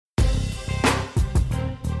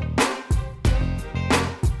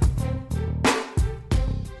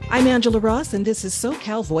I'm Angela Ross, and this is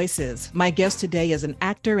SoCal Voices. My guest today is an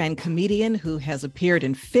actor and comedian who has appeared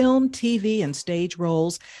in film, TV, and stage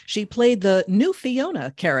roles. She played the new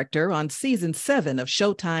Fiona character on season 7 of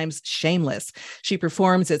Showtime's Shameless. She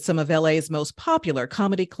performs at some of LA's most popular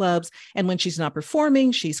comedy clubs, and when she's not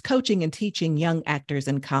performing, she's coaching and teaching young actors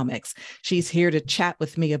and comics. She's here to chat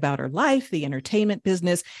with me about her life, the entertainment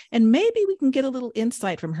business, and maybe we can get a little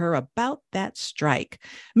insight from her about that strike.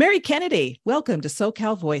 Mary Kennedy, welcome to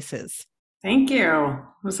SoCal Voices. Thank you.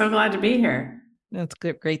 I'm so glad to be here. That's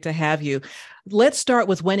good. Great to have you. Let's start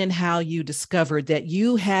with when and how you discovered that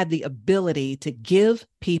you had the ability to give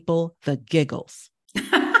people the giggles.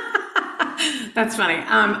 That's funny.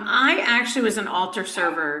 I actually was an altar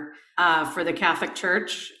server for the Catholic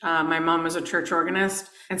Church. My mom was a church organist.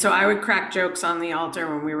 And so I would crack jokes on the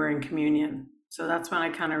altar when we were in communion. So that's when I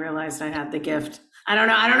kind of realized I had the gift. I don't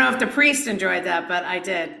know if the priest enjoyed that, but I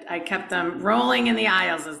did. I kept them rolling in the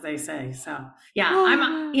aisles, as they say. So yeah,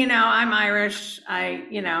 I'm Irish.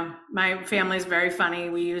 My family's very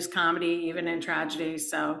funny. We use comedy even in tragedy.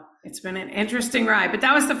 So it's been an interesting ride, but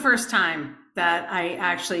that was the first time that I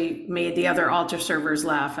actually made the other altar servers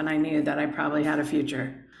laugh. And I knew that I probably had a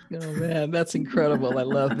future. Oh man, that's incredible. I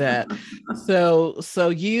love that. So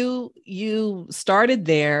you started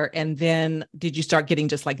there, and then did you start getting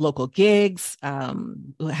just like local gigs?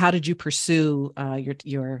 How did you pursue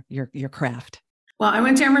your craft? Well, I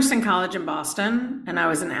went to Emerson College in Boston, and I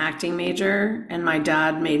was an acting major, and my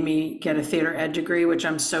dad made me get a theater ed degree, which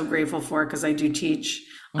I'm so grateful for because I do teach.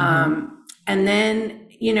 Mm-hmm. And then,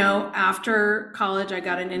 after college, I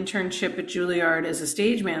got an internship at Juilliard as a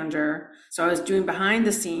stage manager. So I was doing behind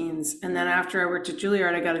the scenes. And then after I worked at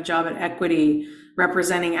Juilliard, I got a job at Equity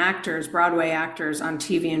representing actors, Broadway actors on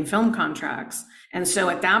TV and film contracts. And so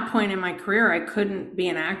at that point in my career, I couldn't be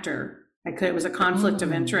an actor. It was a conflict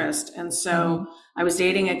of interest. And so I was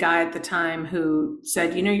dating a guy at the time who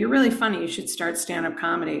said, you're really funny. You should start stand-up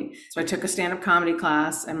comedy. So I took a stand-up comedy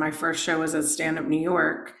class, and my first show was at Stand Up New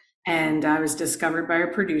York. And I was discovered by a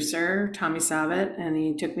producer, Tommy Savitt, and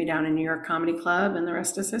he took me down to New York Comedy Club, and the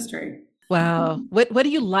rest is history. Wow. What do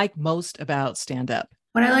you like most about stand-up?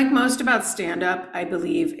 What I like most about stand-up, I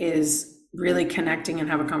believe, is really connecting and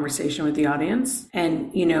have a conversation with the audience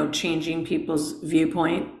and, changing people's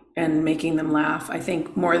viewpoint and making them laugh. I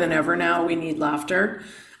think more than ever now, we need laughter.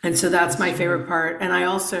 And so that's my favorite part. And I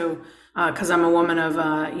also, because I'm a woman of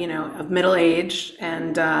middle age,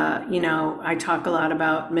 and I talk a lot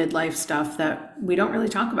about midlife stuff that we don't really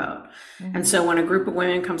talk about. Mm-hmm. And so when a group of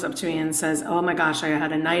women comes up to me and says, "Oh my gosh, I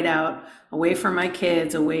had a night out away from my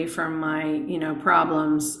kids, away from my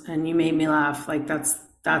problems, and you made me laugh," like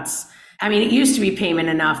that's. I mean, it used to be payment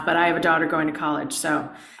enough, but I have a daughter going to college, so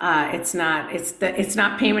it's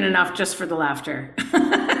not payment enough just for the laughter.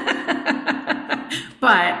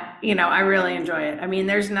 But, I really enjoy it. I mean,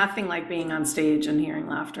 there's nothing like being on stage and hearing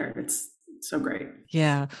laughter. It's so great.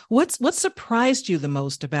 Yeah. What surprised you the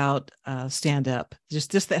most about stand-up?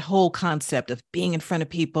 Just that whole concept of being in front of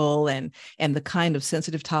people and the kind of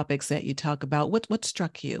sensitive topics that you talk about. What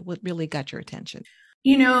struck you? What really got your attention?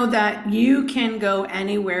 That you can go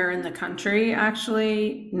anywhere in the country,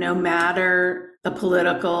 actually, no matter the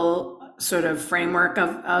political sort of framework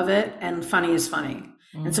of it, and funny is funny.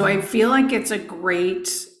 Mm-hmm. And so I feel like it's a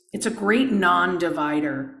great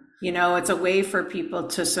non-divider. It's a way for people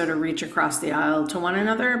to sort of reach across the aisle to one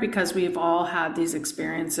another, because we've all had these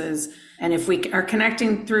experiences. And if we are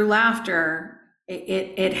connecting through laughter,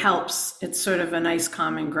 it helps. It's sort of a nice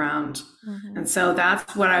common ground. Mm-hmm. And so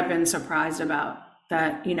that's what I've been surprised about,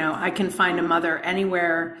 that, I can find a mother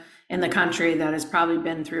anywhere in the country that has probably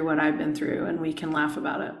been through what I've been through, and we can laugh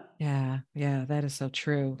about it. Yeah, that is so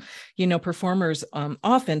true. Performers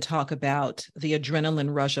often talk about the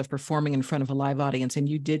adrenaline rush of performing in front of a live audience. And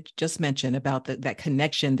you did just mention about that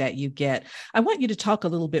connection that you get. I want you to talk a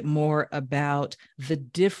little bit more about the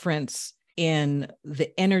difference in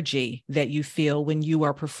the energy that you feel when you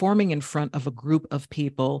are performing in front of a group of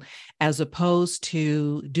people, as opposed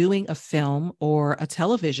to doing a film or a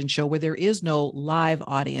television show where there is no live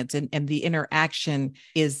audience and the interaction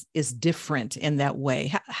is different in that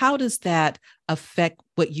way. How does that affect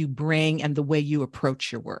what you bring and the way you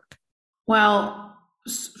approach your work? Well,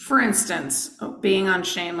 for instance, being on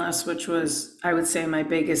Shameless, which was, I would say, my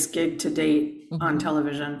biggest gig to date on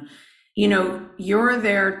television, you're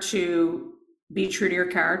there to be true to your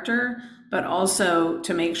character, but also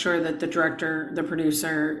to make sure that the director, the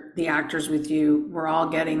producer, the actors with you, we're all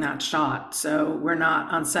getting that shot. So we're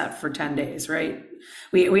not on set for 10 days, right?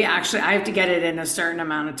 We actually, I have to get it in a certain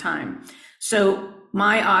amount of time. So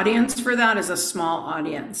my audience for that is a small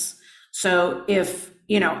audience. So if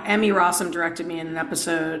Emmy Rossum directed me in an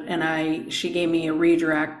episode, and she gave me a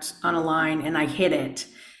redirect on a line, and I hit it.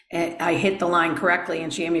 I hit the line correctly,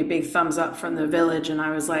 and she gave me a big thumbs up from the village, and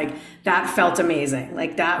I was like, that felt amazing.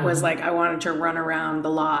 Like that was like, I wanted to run around the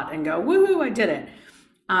lot and go, woohoo, I did it.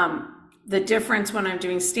 The difference when I'm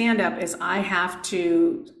doing stand-up is I have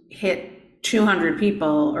to hit 200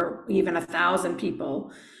 people or even 1,000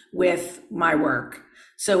 people with my work.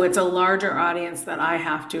 So it's a larger audience that I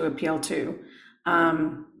have to appeal to.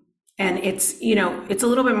 And it's a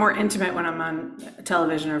little bit more intimate when I'm on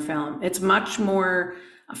television or film. It's much more,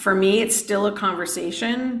 for me, it's still a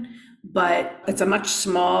conversation, but it's a much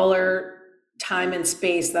smaller time and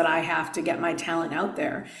space that I have to get my talent out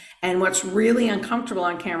there. And what's really uncomfortable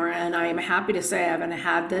on camera, and I am happy to say I haven't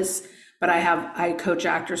had this, but I coach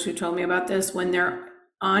actors who told me about this, when they're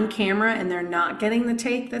on camera and they're not getting the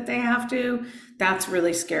take that they have to, that's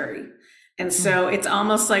really scary. And so it's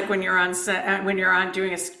almost like when you're on set, when you're on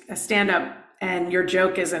doing a stand-up and your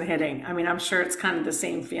joke isn't hitting. I mean, I'm sure it's kind of the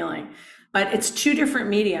same feeling, but it's two different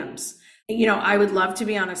mediums. I would love to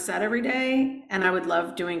be on a set every day, and I would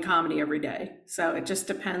love doing comedy every day. So it just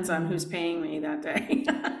depends on who's paying me that day.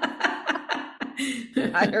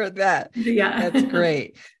 I heard that. Yeah. That's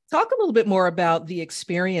great. Talk a little bit more about the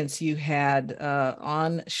experience you had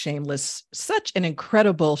on Shameless. Such an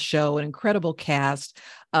incredible show, an incredible cast,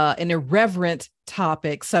 an irreverent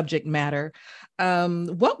subject matter.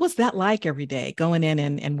 What was that like every day going in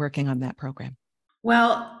and working on that program?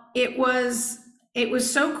 Well, it was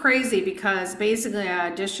so crazy because basically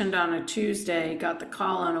I auditioned on a Tuesday, got the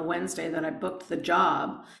call on a Wednesday that I booked the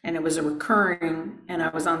job, and it was a recurring, and I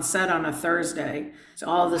was on set on a Thursday. So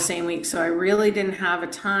all the same week. So I really didn't have a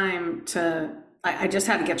time I just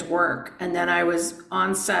had to get to work. And then I was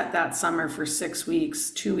on set that summer for 6 weeks,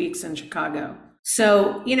 2 weeks in Chicago.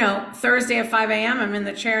 So, Thursday at 5 a.m., I'm in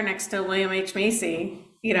the chair next to William H. Macy,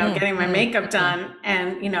 getting my makeup done.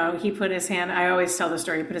 And, he put his hand, I always tell the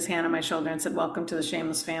story, he put his hand on my shoulder and said, "Welcome to the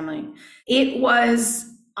Shameless family."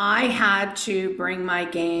 I had to bring my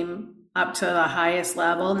game up to the highest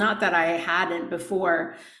level. Not that I hadn't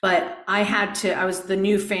before, but I was the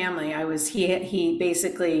new family. He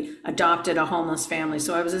basically adopted a homeless family.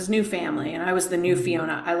 So I was his new family, and I was the new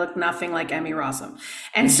Fiona. I looked nothing like Emmy Rossum.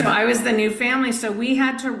 And so I was the new family. So we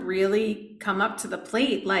had to really come up to the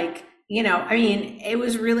plate. It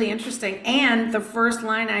was really interesting. And the first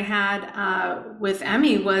line I had with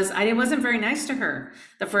Emmy was, I wasn't very nice to her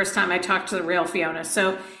the first time I talked to the real Fiona.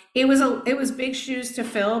 So it was big shoes to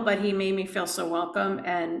fill, but he made me feel so welcome.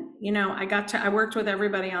 And, I worked with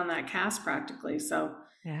everybody on that cast practically. So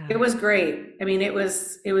yeah. It was great. I mean, it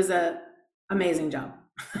was a amazing job.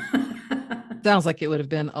 Sounds like it would have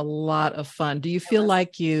been a lot of fun. Do you feel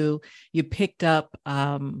like you picked up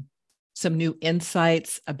some new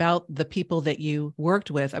insights about the people that you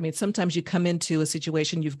worked with? I mean, sometimes you come into a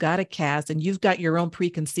situation, you've got a cast and you've got your own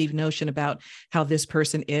preconceived notion about how this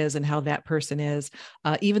person is and how that person is,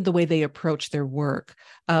 even the way they approach their work.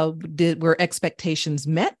 Were expectations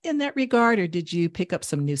met in that regard, or did you pick up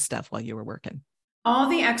some new stuff while you were working? All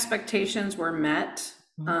the expectations were met.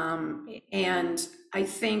 And I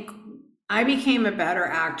think I became a better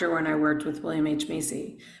actor when I worked with William H.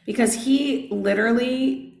 Macy, because he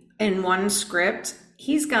literally, in one script,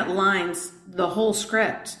 he's got lines the whole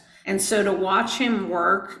script. And so to watch him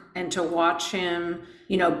work and to watch him,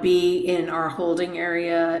 be in our holding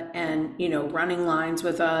area and, running lines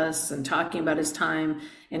with us and talking about his time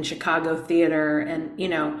in Chicago theater. And,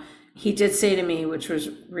 he did say to me, which was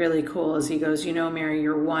really cool, is he goes, Mary,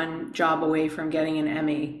 you're one job away from getting an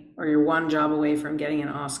Emmy, or you're one job away from getting an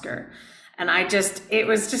Oscar. And it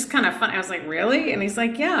was just kind of fun. I was like, really? And he's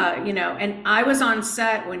like, yeah, and I was on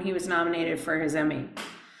set when he was nominated for his Emmy.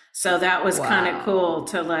 So that was kind of cool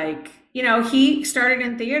to he started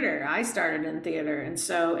in theater. I started in theater.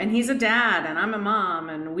 And he's a dad and I'm a mom,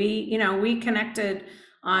 and we connected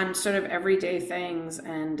on sort of everyday things.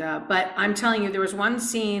 And, but I'm telling you, there was one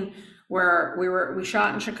scene where we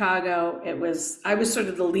shot in Chicago. I was sort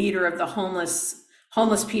of the leader of the homeless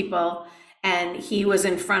people. And he was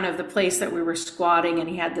in front of the place that we were squatting, and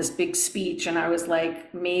he had this big speech, and I was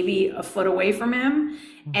like maybe a foot away from him.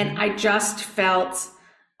 Mm-hmm. And I just felt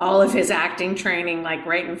all of his acting training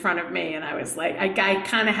right in front of me. And I was like, I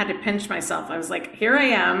kind of had to pinch myself. I was like, here I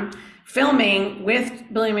am filming with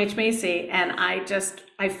William H. Macy. And I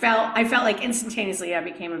felt like instantaneously I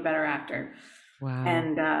became a better actor. Wow.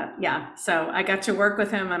 And so I got to work with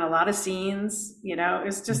him on a lot of scenes. It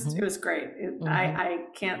was just, It was great. I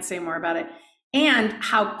can't say more about it. And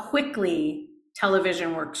how quickly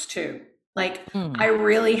television works too. I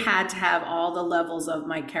really had to have all the levels of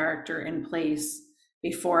my character in place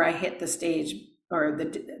before I hit the stage or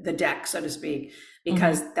the deck, so to speak,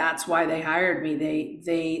 because that's why they hired me.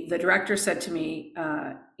 The director said to me,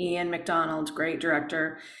 Ian McDonald, great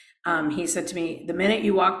director, he said to me, the minute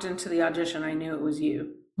you walked into the audition, I knew it was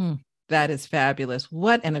you. That is fabulous.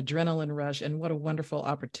 What an adrenaline rush, and what a wonderful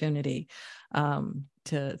opportunity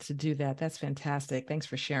to do that. That's fantastic. Thanks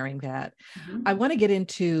for sharing that. I want to get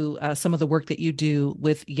into some of the work that you do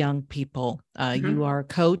with young people. You are a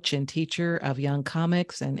coach and teacher of young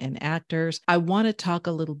comics and actors. I want to talk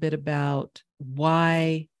a little bit about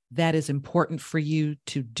why that is important for you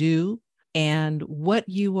to do and what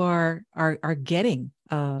you are getting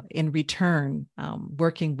in return,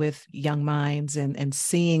 working with young minds and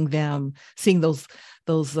seeing those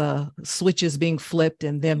switches being flipped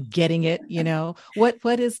and them getting it.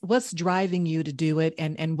 What's driving you to do it,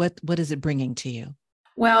 and what is it bringing to you?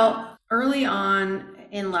 Well, early on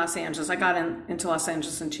in Los Angeles, I got into Los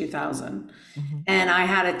Angeles in 2000, and I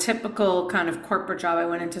had a typical kind of corporate job. I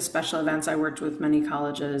went into special events. I worked with many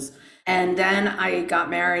colleges, and then I got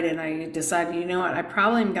married, and I decided, you know what, I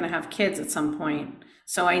probably am going to have kids at some point.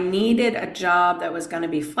 So I needed a job that was going to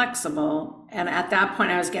be flexible. And at that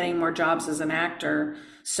point, I was getting more jobs as an actor.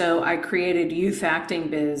 So I created Youth Acting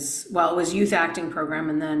Biz. Well, it was Youth Acting Program.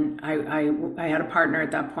 And then I had a partner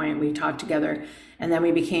at that point. We talked together. And then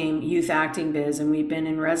we became Youth Acting Biz. And we've been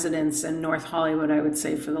in residence in North Hollywood, I would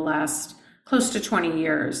say, for the last close to 20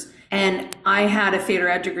 years. And I had a theater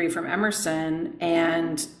ed degree from Emerson.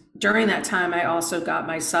 And during that time, I also got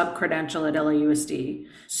my sub-credential at LAUSD.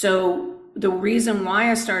 So the reason why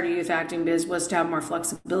I started Youth Acting Biz was to have more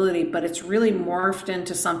flexibility, but it's really morphed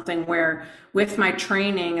into something where, with my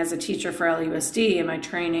training as a teacher for LAUSD and my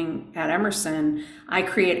training at Emerson, I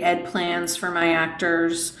create ed plans for my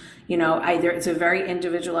actors. It's a very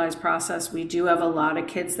individualized process. We do have a lot of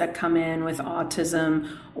kids that come in with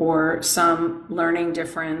autism or some learning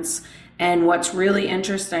difference. And what's really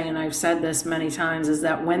interesting, and I've said this many times, is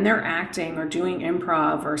that when they're acting or doing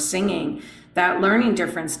improv or singing, that learning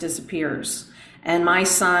difference disappears. And my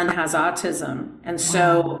son has autism. And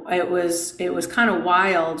so it was kind of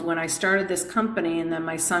wild when I started this company, and then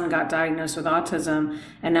my son got diagnosed with autism.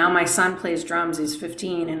 And now my son plays drums. He's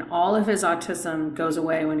 15, and all of his autism goes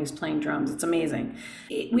away when he's playing drums. It's amazing.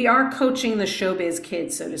 We are coaching the showbiz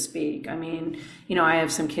kids, so to speak. I mean, I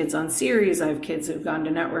have some kids on series. I have kids who've gone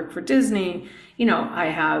to network for Disney. I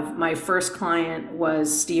have, my first client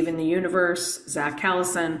was Steven the Universe, Zach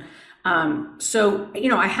Callison.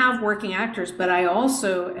 I have working actors, but I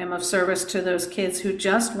also am of service to those kids who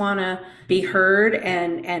just want to be heard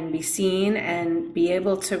and be seen and be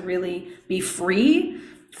able to really be free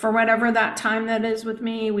for whatever that time that is with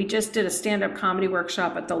me. We just did a stand-up comedy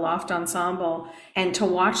workshop at the Loft Ensemble, and to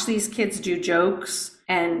watch these kids do jokes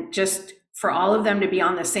and just for all of them to be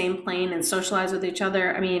on the same plane and socialize with each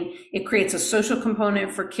other. I mean, it creates a social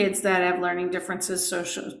component for kids that have learning differences.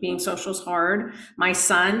 Being social is hard. My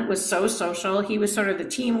son was so social. He was sort of the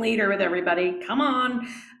team leader with everybody. Come on.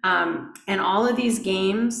 And all of these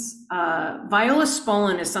games, Viola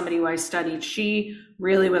Spolin is somebody who I studied. She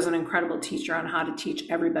really was an incredible teacher on how to teach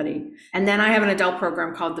everybody. And then I have an adult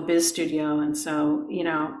program called the Biz Studio. And so,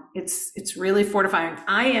 it's really fortifying.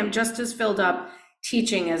 I am just as filled up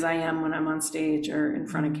teaching as I am when I'm on stage or in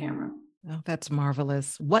front of camera. Oh, that's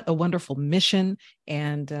marvelous. What a wonderful mission.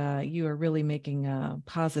 And you are really making a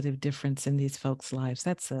positive difference in these folks' lives.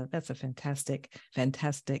 That's a fantastic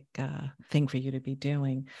thing for you to be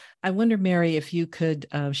doing. I wonder, Mary, if you could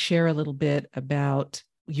share a little bit about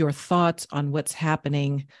your thoughts on what's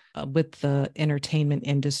happening with the entertainment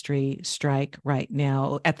industry strike right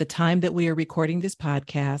now. At the time that we are recording this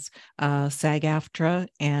podcast, SAG-AFTRA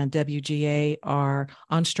and WGA are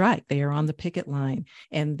on strike. They are on the picket line,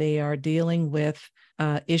 and they are dealing with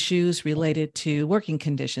issues related to working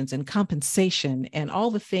conditions and compensation and all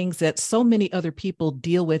the things that so many other people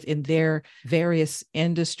deal with in their various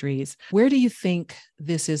industries. Where do you think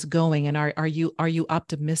this is going? And are you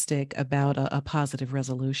optimistic about a positive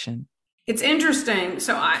resolution? It's interesting.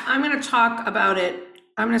 So I'm going to talk about it.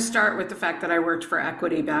 I'm going to start with the fact that I worked for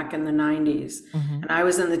Equity back in the 90s, and I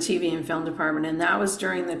was in the TV and film department. And that was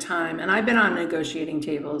during the time, and I've been on negotiating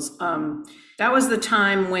tables. That was the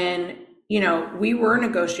time when we were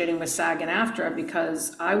negotiating with SAG and AFTRA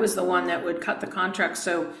because I was the one that would cut the contract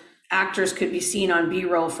so actors could be seen on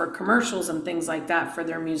B-roll for commercials and things like that for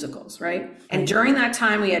their musicals, right? And during that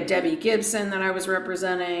time, we had Debbie Gibson that I was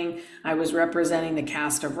representing. I was representing the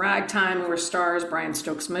cast of Ragtime, who were stars, Brian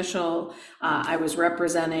Stokes Mitchell. I was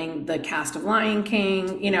representing the cast of Lion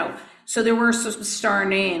King, So there were some star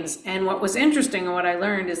names. And what was interesting and what I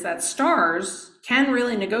learned is that stars can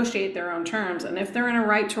really negotiate their own terms. And if they're in a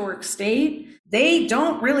right to work state, they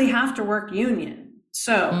don't really have to work union.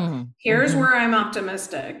 So here's where I'm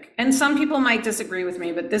optimistic. And some people might disagree with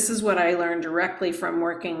me, but this is what I learned directly from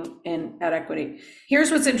working at Equity.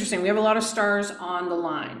 Here's what's interesting. We have a lot of stars on the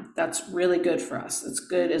line. That's really good for us. It's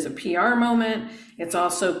good as a PR moment. It's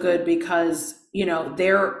also good because, you know,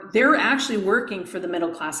 they're actually working for the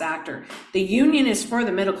middle class actor. The union is for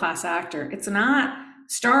the middle class actor. It's not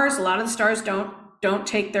stars. A lot of the stars don't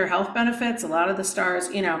take their health benefits. A lot of the stars,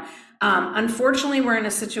 you know, unfortunately, we're in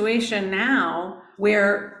a situation now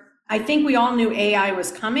where I think we all knew AI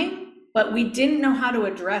was coming, but we didn't know how to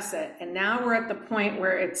address it. And now we're at the point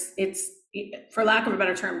where it's for lack of a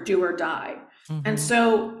better term, do or die. And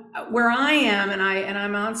so where I am, and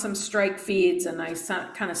I'm on some strike feeds and I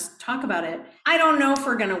kind of talk about it, I don't know if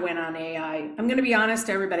we're going to win on AI. I'm going to be honest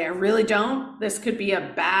to everybody. I really don't. This could be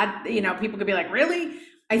a bad, you know, people could be like, really?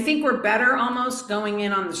 I think we're better almost going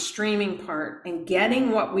in on the streaming part and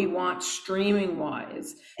getting what we want streaming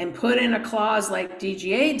wise and put in a clause like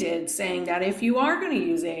DGA did saying that if you are going to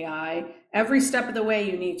use AI, every step of the way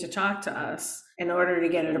you need to talk to us in order to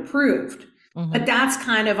get it approved. But that's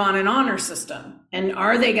kind of on an honor system. And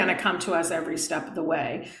are they going to come to us every step of the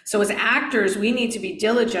way? So as actors, we need to be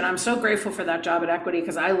diligent. I'm so grateful for that job at Equity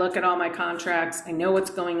because I look at all my contracts. I know what's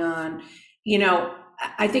going on. You know,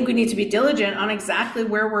 I think we need to be diligent on exactly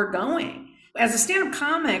where we're going. As a stand-up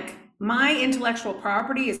comic, my intellectual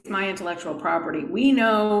property is my intellectual property. We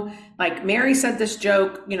know, like Mary said this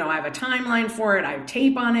joke, you know, I have a timeline for it. I have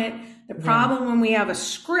tape on it. The problem when we have a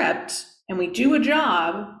script and we do a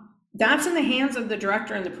job, that's in the hands of the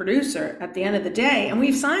director and the producer at the end of the day. And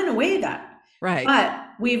we've signed away that. Right. But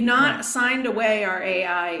we've not signed away our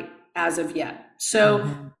AI as of yet.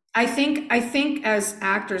 So I think as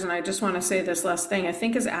actors, and I just want to say this last thing, I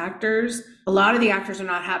think as actors, a lot of the actors are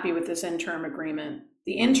not happy with this interim agreement.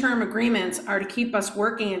 The interim agreements are to keep us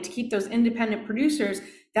working and to keep those independent producers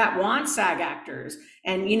that want SAG actors.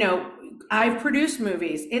 And, you know, I've produced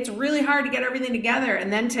movies. It's really hard to get everything together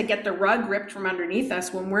and then to get the rug ripped from underneath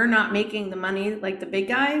us when we're not making the money like the big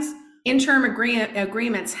guys. Interim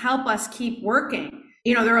agreements help us keep working.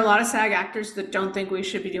 You know, there are a lot of SAG actors that don't think we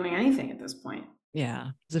should be doing anything at this point. Yeah,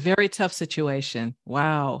 it's a very tough situation.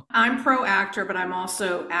 Wow. I'm pro actor, but I'm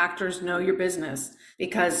also actors know your business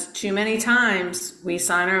because too many times we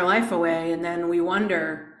sign our life away and then we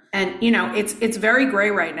wonder, and you know, it's very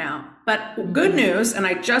gray right now, but good news. And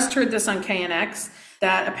I just heard this on KNX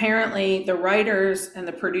that apparently the writers and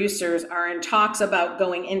the producers are in talks about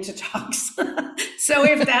going into talks. So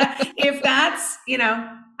if that's, you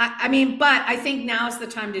know, I mean, but I think now is the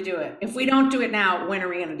time to do it. If we don't do it now, when are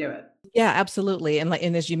we going to do it? Yeah, absolutely. And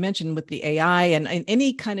as you mentioned with the AI and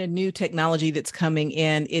any kind of new technology that's coming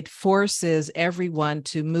in, it forces everyone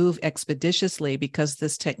to move expeditiously because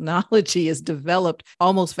this technology is developed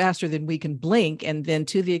almost faster than we can blink. And then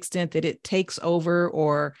to the extent that it takes over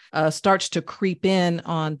or starts to creep in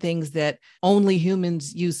on things that only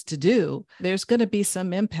humans used to do, there's going to be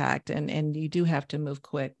some impact and you do have to move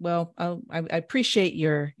quick. Well, I appreciate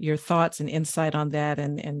your thoughts and insight on that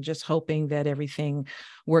and just hoping that everything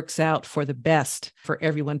works out for the best for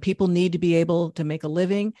everyone. People need to be able to make a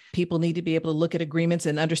living. People need to be able to look at agreements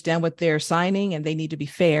and understand what they're signing, and they need to be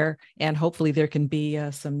fair. And hopefully there can be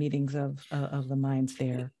some meetings of the minds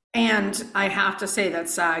there. And I have to say that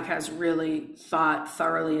SAG has really thought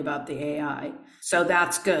thoroughly about the AI. So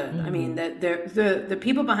that's good. I mean, the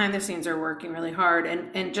people behind the scenes are working really hard.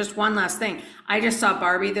 And just one last thing. I just saw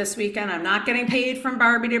Barbie this weekend. I'm not getting paid from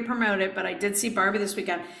Barbie to promote it, but I did see Barbie this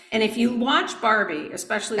weekend. And if you watch Barbie,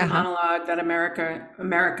 especially the monologue that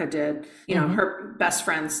America did, you know, her best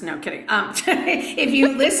friends, no kidding. If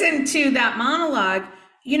you listen to that monologue,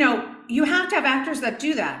 you know, you have to have actors that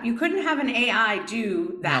do that. You couldn't have an AI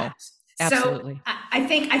do that. No, absolutely. So I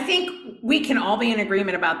think we can all be in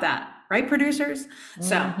agreement about that, right, producers?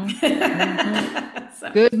 So,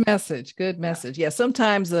 so. Good message. Yeah,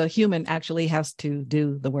 sometimes a human actually has to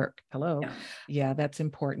do the work. Hello. Yeah, that's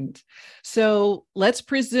important. So let's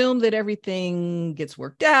presume that everything gets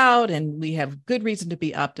worked out and we have good reason to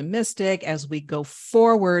be optimistic as we go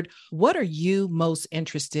forward. What are you most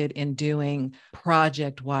interested in doing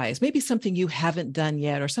project-wise? Maybe something you haven't done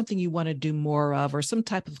yet or something you want to do more of or some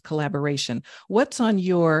type of collaboration. What's on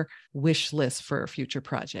your wish list for future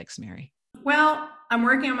projects, Mary? Well, I'm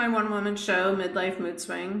working on my one-woman show, Midlife Mood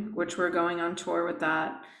Swing, which we're going on tour with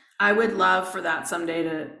that. I would love for that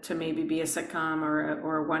someday to maybe be a sitcom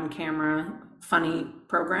or a one-camera funny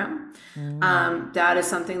program. That is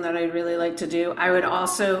something that I'd really like to do. I would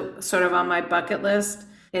also, sort of on my bucket list,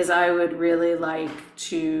 is I would really like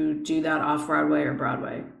to do that off Broadway or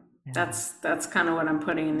Broadway. Yeah. That's kind of what I'm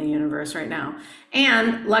putting in the universe right now.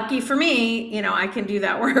 And lucky for me, I can do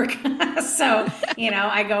that work. So,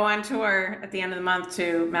 I go on tour at the end of the month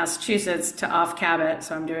to Massachusetts to Off Cabot.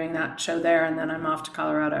 So I'm doing that show there, and then I'm off to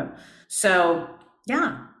Colorado. So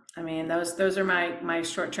yeah, I mean, those are my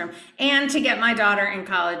short term. And to get my daughter in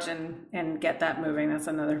college and get that moving, that's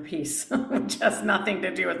another piece, which has nothing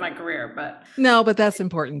to do with my career. But no, but that's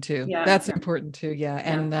important too. Yeah. That's important too. Yeah.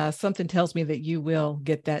 And something tells me that you will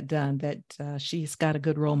get that done, that she's got a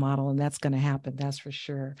good role model, and that's going to happen. That's for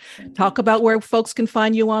sure. Talk about where folks can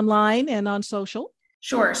find you online and on social.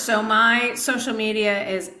 Sure. So my social media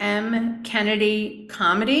is M Kennedy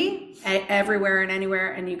Comedy everywhere and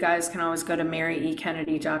anywhere. And you guys can always go to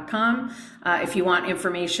marykennedy.com. If you want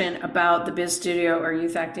information about the Biz Studio or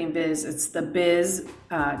Youth Acting Biz, it's the Biz,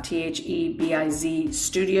 THEBIZ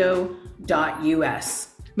studio.us.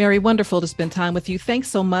 Mary, wonderful to spend time with you. Thanks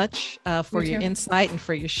so much for your insight and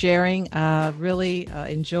for your sharing. Really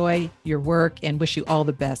enjoy your work and wish you all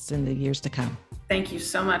the best in the years to come. Thank you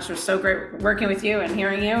so much. It was so great working with you and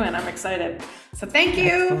hearing you, and I'm excited. So thank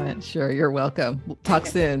you. Excellent. Sure, you're welcome. We'll talk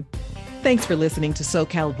soon. Thanks for listening to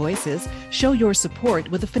SoCal Voices. Show your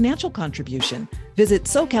support with a financial contribution. Visit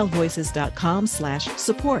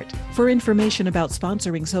SoCalVoices.com/support. For information about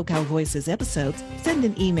sponsoring SoCal Voices episodes, send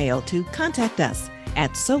an email to contact us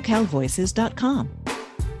at SoCalVoices.com.